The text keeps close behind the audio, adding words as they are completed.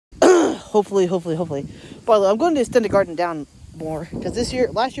hopefully. But I'm going to extend the garden down more because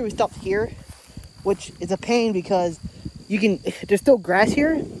last year we stopped here, which is a pain because there's still grass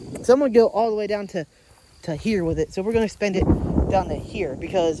here. So I'm going to go all the way down to here with it. So we're going to expand it down to here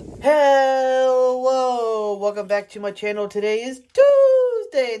because hello, welcome back to my channel. Today is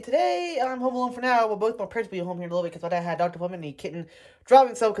Tuesday and today I'm home alone for now. Well, both my parents will be home here in a little bit because my dad had a doctor appointment and he couldn't drive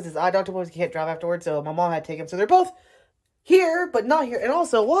himself because his eye doctor appointment, he can't drive afterwards. So my mom had to take him. So they're both here, but not here. And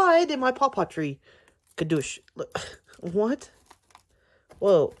also, why did my pawpaw tree look, what?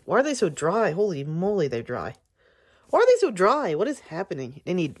 Whoa, why are they so dry? Holy moly, they're dry. Why are they so dry? What is happening?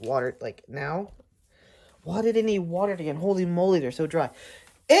 They need water, like, now? Why did they need water again? Holy moly, they're so dry.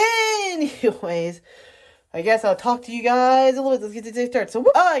 Anyways, I guess I'll talk to you guys a little bit. Let's get this started. So,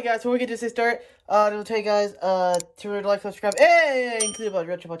 alright guys, so we're getting this start. I'll tell you guys, to like, subscribe, and include about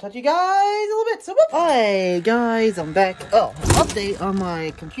retro. I'll talk to you guys a little bit. So, hi guys, I'm back. Oh, update on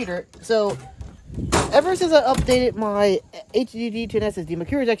my computer. So, ever since I updated my HDD to an SSD, my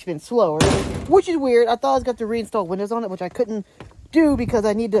computer's actually been slower, which is weird. I thought I was going to reinstall Windows on it, which I couldn't do because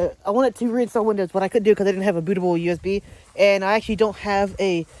I wanted to reinstall Windows, but I couldn't do it because I didn't have a bootable USB, and I actually don't have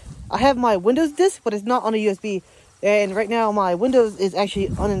I have my Windows disk, but it's not on a USB, and right now my Windows is actually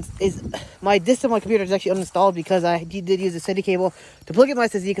my disk on my computer is actually uninstalled because I did use a SATA cable to plug in my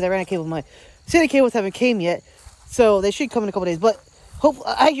SSD because I ran out of cable. My SATA cables haven't came yet, so they should come in a couple days, but hopefully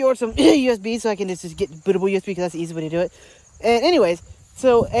I actually ordered some USB so I can just get bootable USB because that's the easy way to do it. And anyways,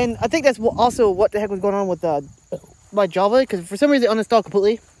 so, and I think that's also what the heck was going on with my Java, because for some reason it uninstalled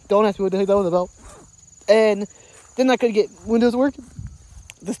completely. Don't ask me what the heck that was about. And then I couldn't get Windows to work,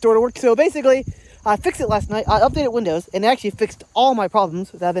 the store to work. So basically, I fixed it last night. I updated Windows, and it actually fixed all my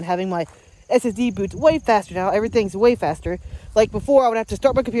problems that I've been having. My SSD boots way faster now. Everything's way faster. Like before, I would have to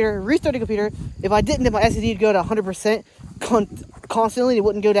start my computer, restart the computer. If I didn't, then my SSD would go to 100% constantly. It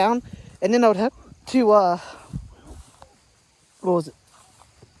wouldn't go down. And then I would have to, what was it?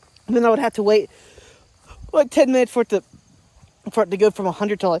 And then I would have to wait like 10 minutes for it to go from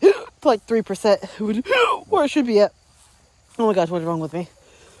 100 to like 3%, where it should be at. Oh my gosh, what's wrong with me?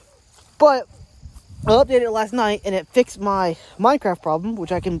 But I updated it last night and it fixed my Minecraft problem,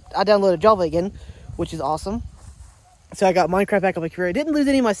 which I downloaded Java again, which is awesome. So I got Minecraft back on my computer. I didn't lose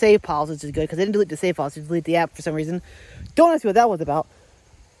any of my save files, which is good because I didn't delete the save files. I deleted the app for some reason. Don't ask me what that was about.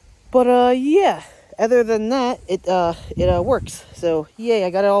 But yeah, other than that, it works. So yay, I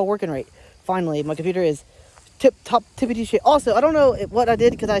got it all working right. Finally, my computer is tippity shape. Also, I don't know what I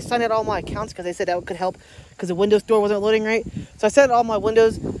did because I signed out all my accounts because they said that could help because the Windows Store wasn't loading right. So I signed out all my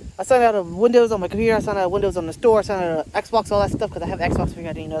Windows. I signed out of Windows on my computer. I signed out of Windows on the store. I signed out of Xbox, all that stuff because I have Xbox. I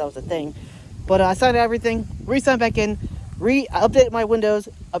didn't even know that was a thing. But I signed out everything. Re-signed back in. I updated my Windows.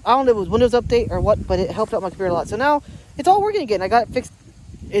 I don't know if it was Windows Update or what, but it helped out my computer a lot. So now it's all working again. I got it fixed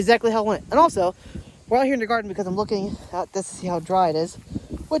exactly how it went. And also, we're out here in the garden because I'm looking out this to see how dry it is,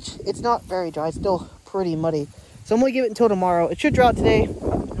 which it's not very dry. It's still pretty muddy. So I'm going to give it until tomorrow. It should dry out today,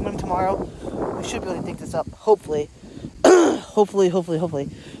 and then tomorrow we should be able to dig this up, hopefully. hopefully.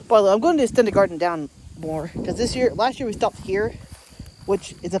 But I'm going to extend the garden down more because last year we stopped here,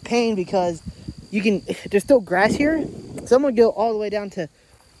 which is a pain because there's still grass here. So I'm going to go all the way down to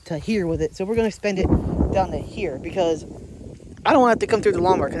here with it. So we're going to expand it down to here because I don't want to have to come through the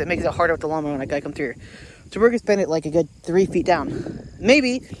lawnmower because it makes it harder with the lawnmower when I gotta come through here. So we're going to spend it like a good 3 feet down.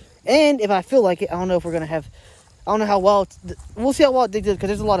 Maybe. And if I feel like it, I don't know if we're going to have, I don't know how well, we'll see how well it digs up because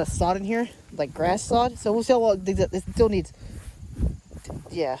there's a lot of sod in here, like grass sod. So we'll see how well it digs up. It still needs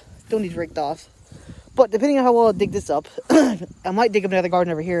raked off. But depending on how well I dig this up, I might dig up another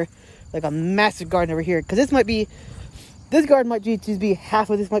garden over here, like a massive garden over here. Because this garden might just be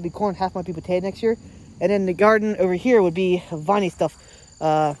half of this might be corn, half might be potato next year. And then the garden over here would be viney stuff.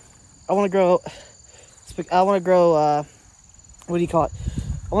 I want to grow, what do you call it?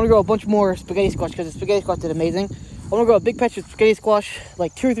 I want to grow a bunch more spaghetti squash because the spaghetti squash did amazing. I want to grow a big patch of spaghetti squash,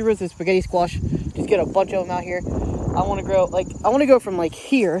 like 2 or 3 rows of spaghetti squash. Just get a bunch of them out here. I want to go from like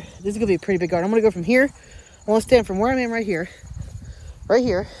here. This is going to be a pretty big garden. I'm going to go from here. I want to stand from where I am right here.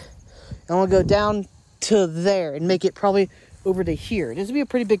 And I want to go down to there and make it probably over to here. This will be a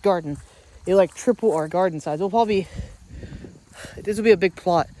pretty big garden. It'll like triple our garden size. This will be a big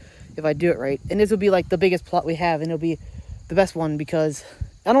plot if I do it right. And this will be like the biggest plot we have. And it'll be the best one because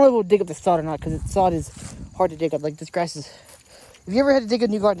I don't know if we'll dig up the sod or not because sod is hard to dig up. Like this grass is, if you ever had to dig a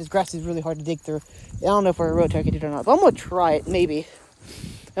new garden, this grass is really hard to dig through. I don't know if our road I can do it or not, but I'm going to try it, maybe.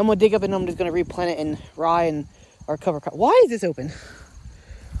 I'm going to dig up and I'm just going to replant it in rye and our cover crop. Why is this open?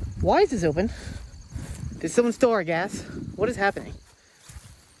 Did someone steal our gas? What is happening?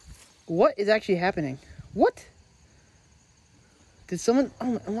 What is actually happening? What? Did someone...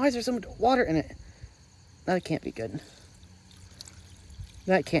 Oh, why is there so much water in it? That can't be good.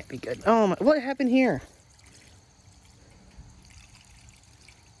 That can't be good. Oh, my... What happened here?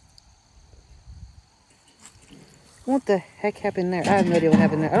 What the heck happened there? I have no idea what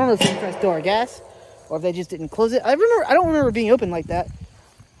happened there. I don't know if someone tried to store our gas or if they just didn't close it. I don't remember it being open like that.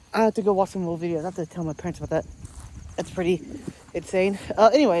 I have to go watch some old videos. I have to tell my parents about that. That's pretty insane.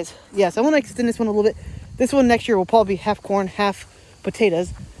 Anyways, yes, I want to extend this one a little bit. This one next year will probably be half corn, half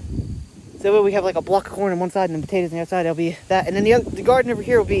potatoes. So that way we have like a block of corn on one side and then potatoes on the other side. It'll be that. And then the garden over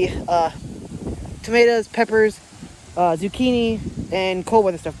here will be tomatoes, peppers, zucchini, and cold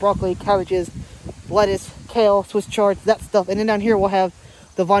weather stuff. Broccoli, cabbages, lettuce, kale, Swiss chard, that stuff. And then down here we'll have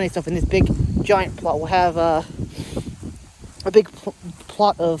the vine stuff in this big giant plot. We'll have a big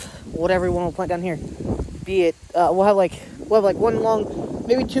plot of whatever we want to plant down here. Be it we'll have like one long,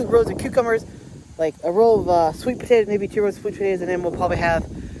 maybe 2 rows of cucumbers, like a row of sweet potatoes, maybe 2 rows of sweet potatoes, and then we'll probably have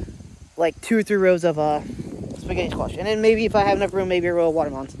like 2 or 3 rows of spaghetti squash. And then maybe if I have enough room, maybe a row of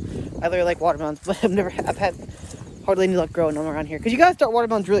watermelons. I really like watermelons, but I've had hardly any luck growing them around here. Because you gotta start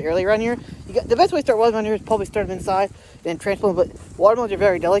watermelons really early around here. The best way to start watermelons here is probably start them inside and transplant them. But watermelons are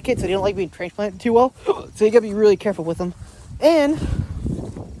very delicate, so they don't like being transplanted too well. So you gotta be really careful with them. And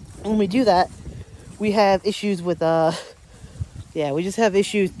when we do that, we have issues with yeah, we just have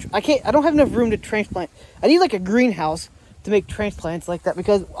issues. I don't have enough room to transplant. I need like a greenhouse to make transplants like that,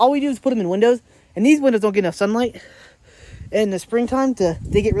 because all we do is put them in windows, and these windows don't get enough sunlight. And in the springtime,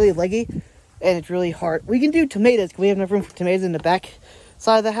 they get really leggy, and it's really hard. We can do tomatoes, because we have enough room for tomatoes in the back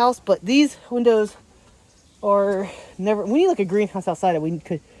side of the house, but these windows are never... We need like a greenhouse outside that we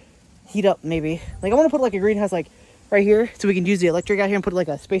could heat up, maybe. Like, I want to put like a greenhouse like right here, so we can use the electric out here and put like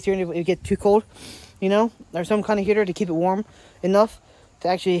a space here if it gets too cold, you know? Or some kind of heater to keep it warm enough to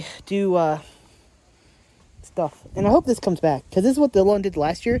actually do stuff. And I hope this comes back, because this is what the one did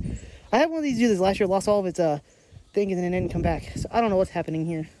last year. I had one of these do this last year, lost all of its thing, and then it didn't come back. So I don't know what's happening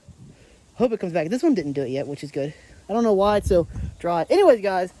here. Hope it comes back. This one didn't do it yet, which is good. I don't know why it's so dry. Anyways,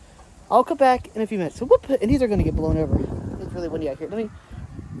 guys, I'll come back in a few minutes. So and these are going to get blown over. It's really windy out here. Let me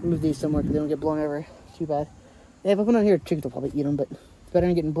move these somewhere because they don't get blown over too bad. Yeah, if I put them on here, chickens will probably eat them, but it's better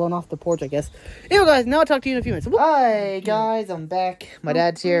than getting blown off the porch, I guess. Anyway, guys, now I'll talk to you in a few minutes. Hi, guys, I'm back. My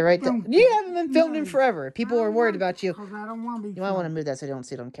dad's here right there. You haven't been filmed in forever. People are worried about you. I don't want to be. You might want to move that so you don't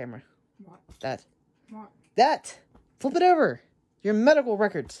see it on camera. What? That. What? That. Flip it over. Your medical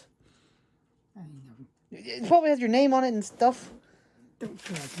records. I ain't never. It probably has your name on it and stuff. Don't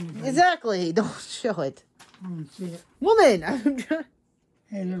show it to me. Exactly. Don't show it. I don't see it. Woman!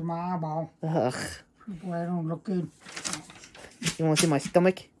 Hey, look at my eyeball. Ugh. Boy, I don't look good. You want to see my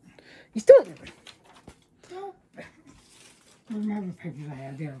stomach? You still... Where's my other papers I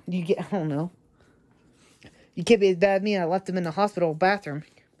had there? You get... I don't know. You can't be as bad as me. I left them in the hospital bathroom.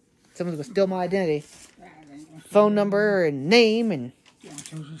 Someone's going to steal my identity. Phone number and name and... Yeah,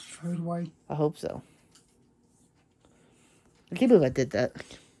 so just straight away. I hope so. I can't believe I did that.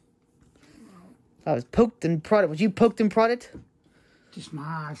 I was poked and prodded. Was you poked and prodded? Just my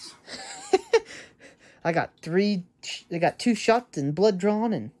eyes. I got 2 shots and blood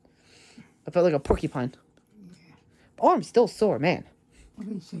drawn, and I felt like a porcupine. Yeah. Arm's still sore, man. What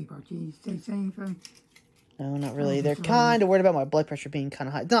do they say about you? Did they say anything? No, not really. They're kind of worried about my blood pressure being kind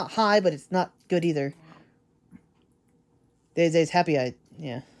of high. It's not high, but it's not good either. They's happy I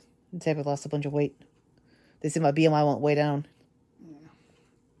lost a bunch of weight. They said my BMI went way down. Yeah.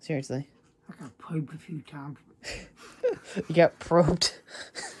 Seriously. I got probed a few times. You got probed?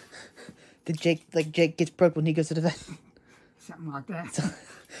 Did Jake gets probed when he goes to the vet? Something like that.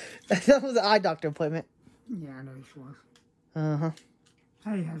 That was an eye doctor appointment. Yeah, I know this was. Uh-huh.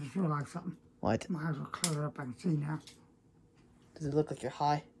 Hey, I just realized something. What? My eyes are cleared up. I can see now. Does it look like you're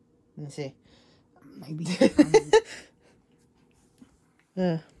high? Let me see. Maybe.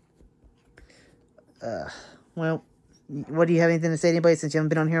 Well, what do you have anything to say to anybody since you haven't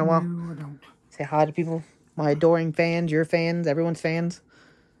been on here in a while? No, I don't. Say hi to people. My adoring fans, your fans, everyone's fans.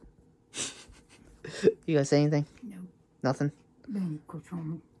 You gonna say anything? No. Nothing? Then you quit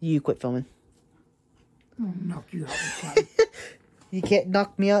filming. You quit filming. I'll knock you out inside. You can't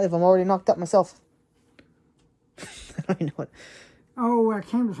knock me out if I'm already knocked out myself. I don't even know what. Oh, that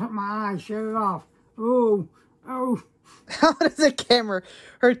camera's hurt my eyes. Shut it off. Oh. How does a camera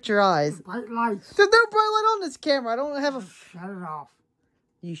hurt your eyes? Bright lights. There's no bright light on this camera. I don't have a... Shut it off.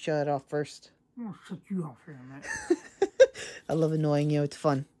 You shut it off first. I'm going to shut you off here a minute. I love annoying you. It's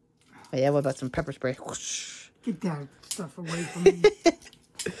fun. Oh, yeah, what about some pepper spray? Whoosh. Get that stuff away from me.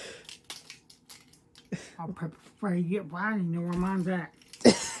 I'll pepper spray you. Well, I didn't know where mine's at.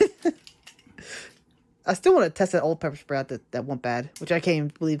 I still want to test that old pepper spray out that went bad, which I can't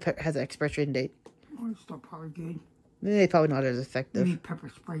even believe has an expiration date. Well, it's still probably good. Probably not as effective. You need pepper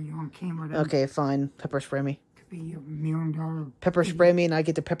spray you on camera. Though. Okay, fine. Pepper spray me. Could be $1 million. Pepper spray me and I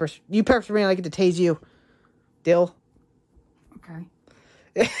get to pepper... You pepper spray me and I get to tase you. Deal? Okay.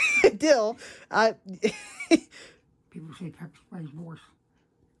 Deal. People say pepper spray is worse.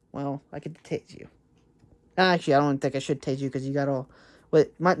 Well, I get to tase you. Actually, I don't think I should tase you because you got all... Well,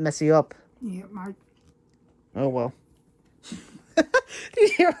 it might mess you up. Yeah, it might. Oh, well.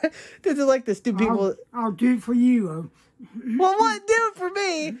 This is like the stupid people... I'll do it for you. Well, what? Do it for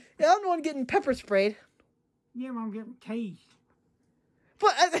me? Yeah, I'm the one getting pepper sprayed. Yeah, but I'm getting tased.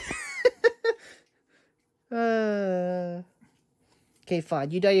 But... Okay,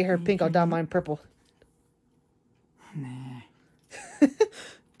 fine. You dye your hair pink, I'll dye mine purple. Nah.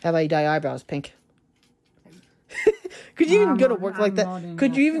 How about you dye your eyebrows pink? Could you even go to work like that?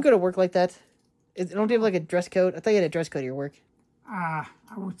 Could you even go to work like that? Don't they have like a dress code? I thought you had a dress code at your work. I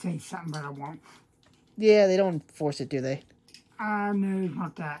would say something, but I won't. Yeah, they don't enforce it, do they? No, it's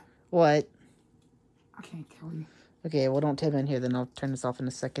not that. What? I can't tell you. Okay, well, don't tell me in here, then I'll turn this off in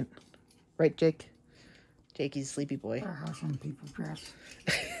a second. Right, Jake? Jakey's a sleepy boy. That's how some people dress.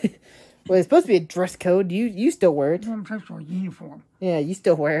 Well, it's supposed to be a dress code. You still wear it. I'm supposed to wear a uniform. Yeah, you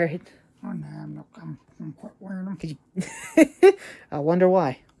still wear it. Oh, no, I'm quit wearing them. I wonder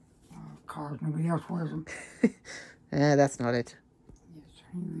why. Cars, nobody else wears them. That's not it. Yes,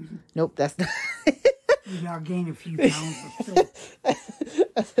 any reason. Nope, that's not. Maybe I'll gain a few pounds, but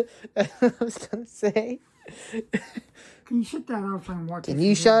still. I was gonna say. Can you shut that off and watch? Can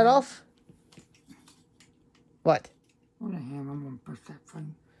you shut it off? What? What the hell? I'm gonna push that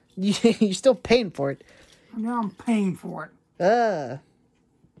thing. You're still paying for it. Now I'm paying for it.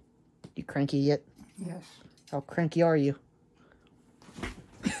 You cranky yet? Yes. How cranky are you?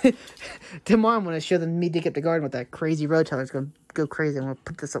 Tomorrow I'm going to show them me dig up the garden with that crazy roadteller. It's going to go crazy. I'm going to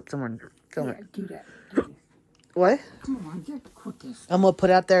put this up somewhere and film Yeah, it. do that. Do this. What? Come on, just quit this. I'm going to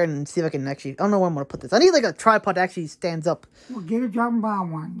put it out there and see if I can actually... I don't know where I'm going to put this. I need like a tripod that actually stands up. Well, get a job and buy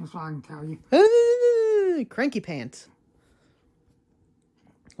one. That's all I can tell you. Cranky pants.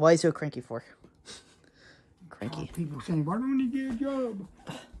 Why are you so cranky for? Cranky. People saying, why don't you get a job?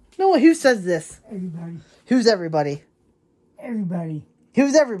 No, who says this? Everybody. Who's everybody? Everybody.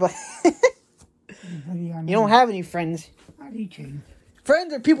 Who's everybody? Everybody I know. You don't have any friends. I do too.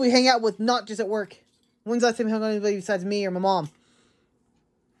 Friends are people you hang out with, not just at work. When's the last time you hung out with anybody besides me or my mom?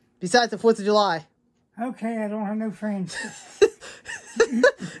 Besides the 4th of July. Okay, I don't have no friends.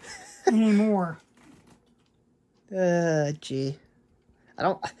 Anymore. Gee. I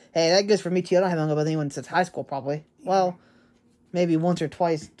don't... Hey, that goes for me too. I don't have hung out with anyone since high school, probably. Well, maybe once or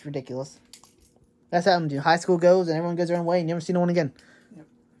twice. It's ridiculous. That's how high school goes, and everyone goes their own way, and you never see no one again. Yep.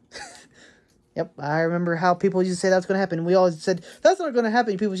 Yep, I remember how people used to say that's going to happen. We always said, that's not going to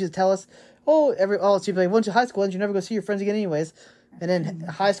happen. People used to tell us, it's like, once high school ends, you're never going to see your friends again anyways. And then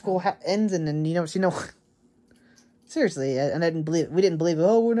high school ends, and then you never see no one. Seriously, and I didn't believe it. We didn't believe it.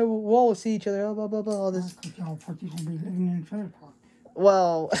 Oh, we'll always see each other, blah, blah, blah, all this. Y'all thought you were going to be living in a trailer park.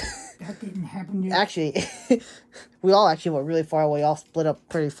 Well... That didn't happen yet. Actually, we all actually went really far away. All split up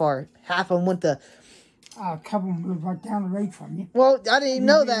pretty far. Half of them went to... A couple of them lived right down the road from you. Well, I didn't even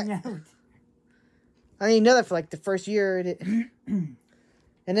know that. Know it. I didn't even know that for like the first year. And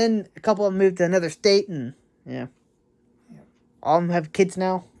then a couple of them moved to another state, and yeah. Yep. All of them have kids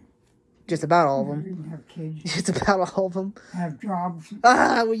now. Just about all of They them. didn't have kids. Just about all of them. Have jobs.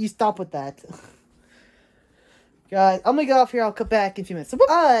 Will you stop with that? Guys, I'm gonna get off here. I'll cut back in a few minutes. So,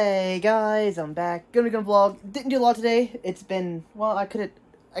 hi guys, I'm back. Gonna vlog. Didn't do a lot today. It's been, well, I can't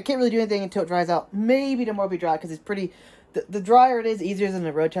really do anything until it dries out. Maybe tomorrow will be dry because it's pretty. The drier it is, easier than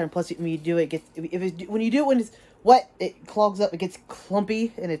the road tire. And plus, when you do it, when you do it when it's wet, it clogs up. It gets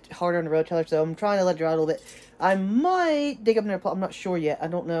clumpy and it's harder on the road tiller. So I'm trying to let it dry out a little bit. I might dig up another plot. I'm not sure yet. I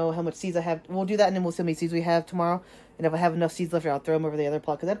don't know how much seeds I have. We'll do that and then we'll see how many seeds we have tomorrow. And if I have enough seeds left, I'll throw them over the other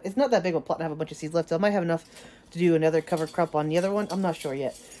plot. Because it's not that big of a plot to have a bunch of seeds left. So I might have enough to do another cover crop on the other one. I'm not sure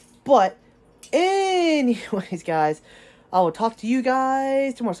yet. But, anyways, guys, I will talk to you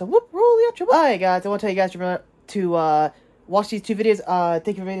guys tomorrow. So, roll the outro. Alright, guys, I want to tell you guys to watch these 2 videos.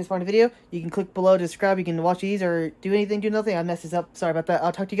 Thank you for making this part of the video. You can click below to subscribe. You can watch these or do anything, do nothing. I messed this up. Sorry about that.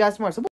 I'll talk to you guys tomorrow. So,